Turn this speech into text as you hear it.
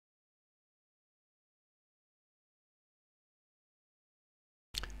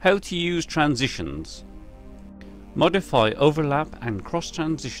How to use transitions. Modify overlap and cross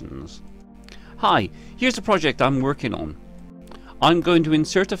transitions. Hi, here's a project I'm working on. I'm going to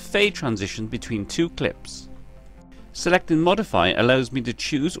insert a fade transition between two clips. Selecting Modify allows me to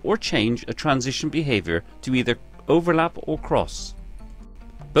choose or change a transition behavior to either overlap or cross.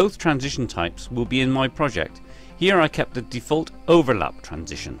 Both transition types will be in my project. Here I kept the default overlap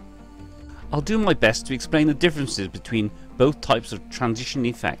transition. I'll do my best to explain the differences between both types of transition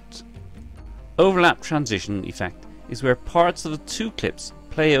effects. Overlap transition effect is where parts of the two clips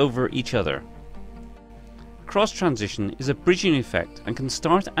play over each other. Cross transition is a bridging effect and can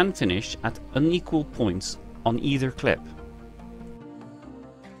start and finish at unequal points on either clip.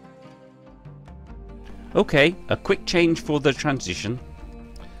 OK, a quick change for the transition.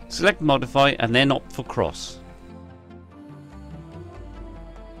 Select Modify and then opt for Cross.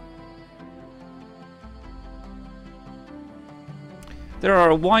 There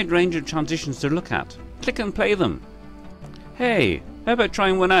are a wide range of transitions to look at. Click and play them. Hey, how about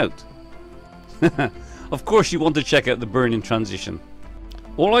trying one out? Of course you want to check out the burn-in transition.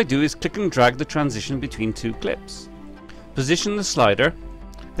 All I do is click and drag the transition between two clips. Position the slider,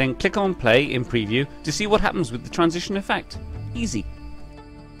 then click on play in preview to see what happens with the transition effect. Easy.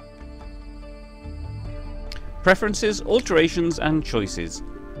 Preferences, alterations and choices.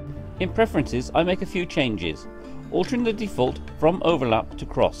 In preferences I make a few changes, altering the default from overlap to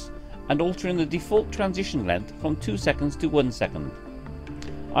cross and altering the default transition length from 2 seconds to 1 second.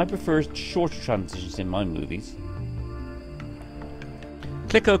 I prefer shorter transitions in my movies.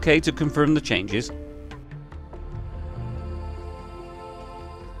 Click OK to confirm the changes.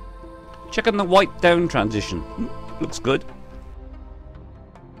 Check on the wipe down transition. Looks good.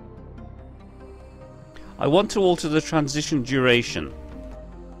 I want to alter the transition duration.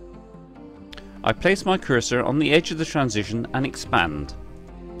 I place my cursor on the edge of the transition and expand.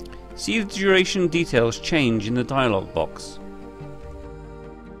 See the duration details change in the dialog box.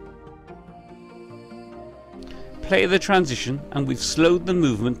 Play the transition and we've slowed the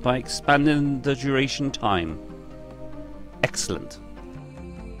movement by expanding the duration time. Excellent.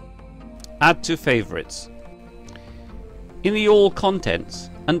 Add to favorites. In the all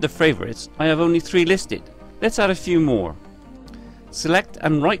contents, under favorites, I have only 3 listed. Let's add a few more. Select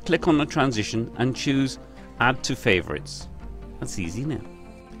and right click on the transition and choose Add to Favorites. That's easy now.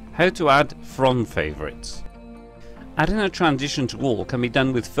 How to add from favorites. Adding a transition to all can be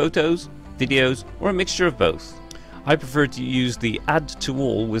done with photos, videos or a mixture of both. I prefer to use the Add to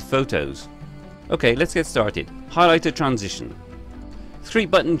All with photos. Okay, let's get started. Highlight a transition. 3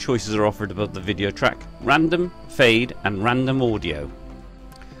 button choices are offered above the video track: Random, Fade and Random Audio.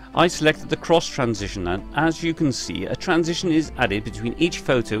 I selected the cross transition and as you can see a transition is added between each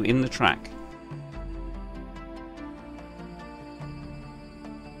photo in the track.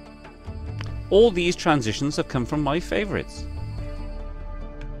 All these transitions have come from my favorites.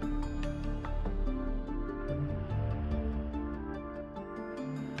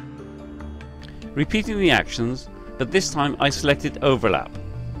 Repeating the actions, but this time I selected overlap.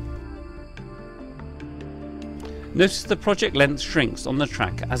 Notice the project length shrinks on the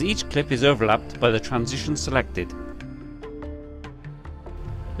track as each clip is overlapped by the transition selected.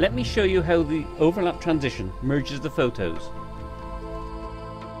 Let me show you how the overlap transition merges the photos.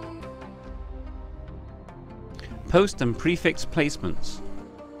 Post and prefix placements.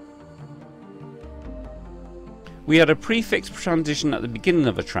 We had a prefix transition at the beginning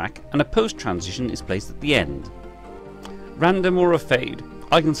of a track and a post transition is placed at the end. Random or a fade.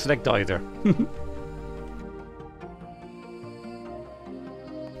 I can select either.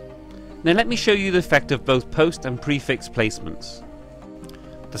 Now let me show you the effect of both post and prefix placements.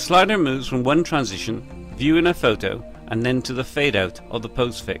 The slider moves from one transition, viewing a photo, and then to the fade out of the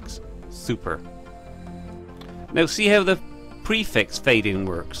postfix. Super. Now see how the prefix fading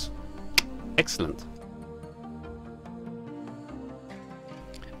works. Excellent.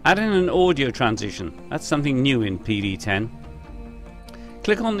 Adding an audio transition. That's something new in PD10.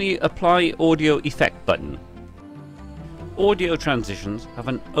 Click on the Apply Audio Effect button. Audio transitions have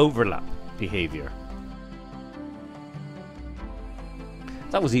an overlap behavior.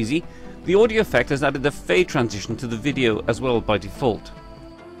 That was easy. The audio effect has added a fade transition to the video as well by default.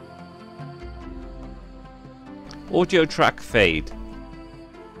 Audio track fade.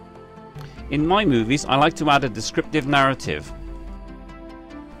 In my movies I like to add a descriptive narrative.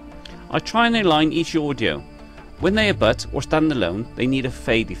 I try and align each audio. When they abut or stand alone they need a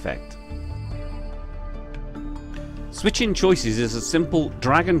fade effect. Switching choices is a simple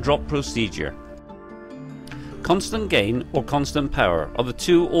drag and drop procedure. Constant gain or constant power are the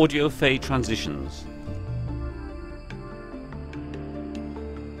 2 audio fade transitions.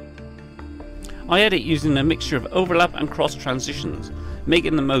 I edit using a mixture of overlap and cross transitions,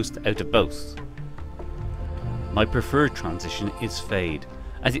 making the most out of both. My preferred transition is fade,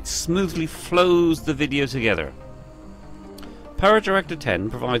 as it smoothly flows the video together. PowerDirector 10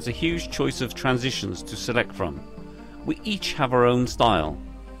 provides a huge choice of transitions to select from. We each have our own style.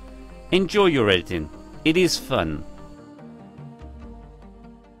 Enjoy your editing, it is fun.